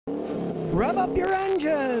rev up your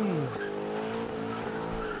engines.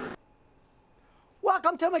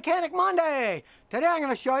 Welcome to Mechanic Monday. Today I'm going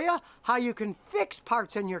to show you how you can fix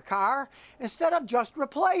parts in your car instead of just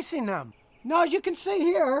replacing them. Now, as you can see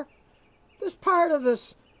here, this part of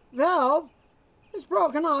this valve is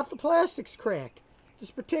broken off, the plastic's cracked. This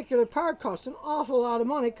particular part costs an awful lot of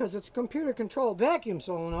money because it's a computer-controlled vacuum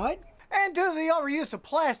solenoid. And due to the overuse of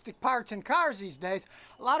plastic parts in cars these days,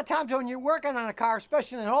 a lot of times when you're working on a car,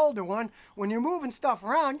 especially an older one, when you're moving stuff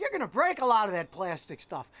around, you're going to break a lot of that plastic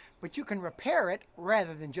stuff. But you can repair it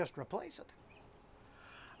rather than just replace it.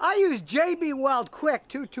 I use JB Weld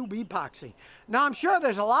KwikWeld tube epoxy. Now, I'm sure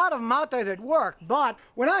there's a lot of them out there that work, but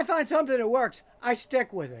when I find something that works, I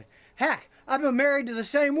stick with it. Heck, I've been married to the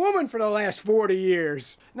same woman for the last 40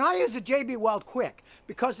 years. Now, I use the JB Weld KwikWeld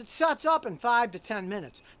because it sets up in 5 to 10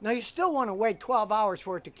 minutes. Now, you still want to wait 12 hours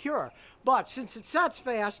for it to cure, but since it sets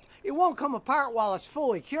fast, it won't come apart while it's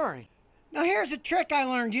fully curing. Now, here's a trick I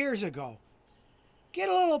learned years ago. Get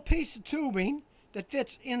a little piece of tubing that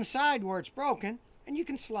fits inside where it's broken, and you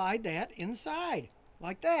can slide that inside,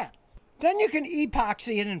 like that. Then you can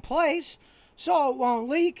epoxy it in place so it won't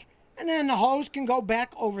leak, and then the hose can go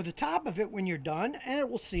back over the top of it when you're done, and it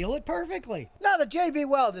will seal it perfectly. Now, the JB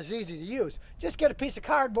Weld is easy to use. Just get a piece of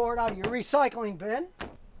cardboard out of your recycling bin,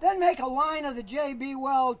 then make a line of the JB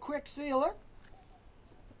Weld Quick Sealer,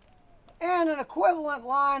 and an equivalent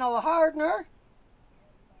line of the hardener.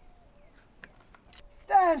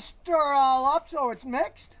 Then stir all up so it's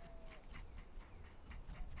mixed.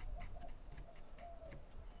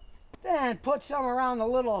 Then put some around the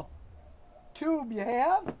little tube you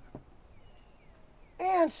have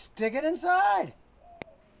and stick it inside.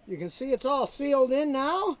 You can see it's all sealed in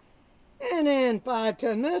now, and in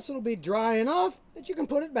 5-10 minutes it'll be dry enough that you can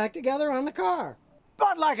put it back together on the car.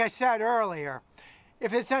 But like I said earlier,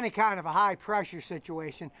 if it's any kind of a high pressure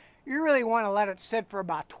situation, you really want to let it sit for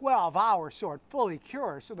about 12 hours so it fully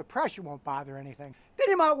cures, so the pressure won't bother anything. Then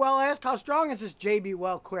you might well ask, how strong is this JB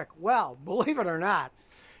Weld KwikWeld? Believe it or not,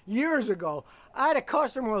 years ago, I had a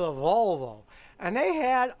customer with a Volvo, and they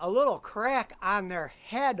had a little crack on their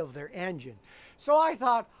head of their engine. So I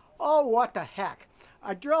thought, oh, what the heck.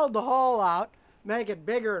 I drilled the hole out, make it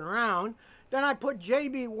bigger and round, then I put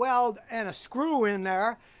JB Weld and a screw in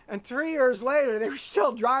there, and 3 years later, they were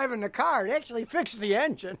still driving the car. It actually fixed the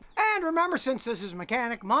engine. And remember, since this is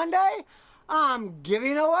Mechanic Monday, I'm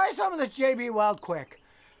giving away some of this JB Weld Kwik.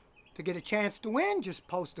 To get a chance to win, just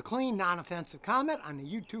post a clean, non-offensive comment on the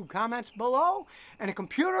YouTube comments below, and a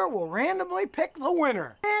computer will randomly pick the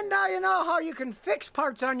winner. And now you know how you can fix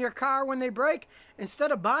parts on your car when they break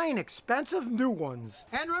instead of buying expensive new ones.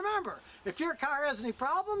 And remember, if your car has any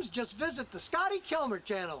problems, just visit the Scotty Kilmer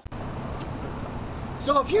channel.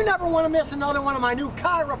 So if you never want to miss another one of my new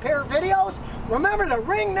car repair videos, remember to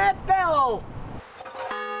ring that bell.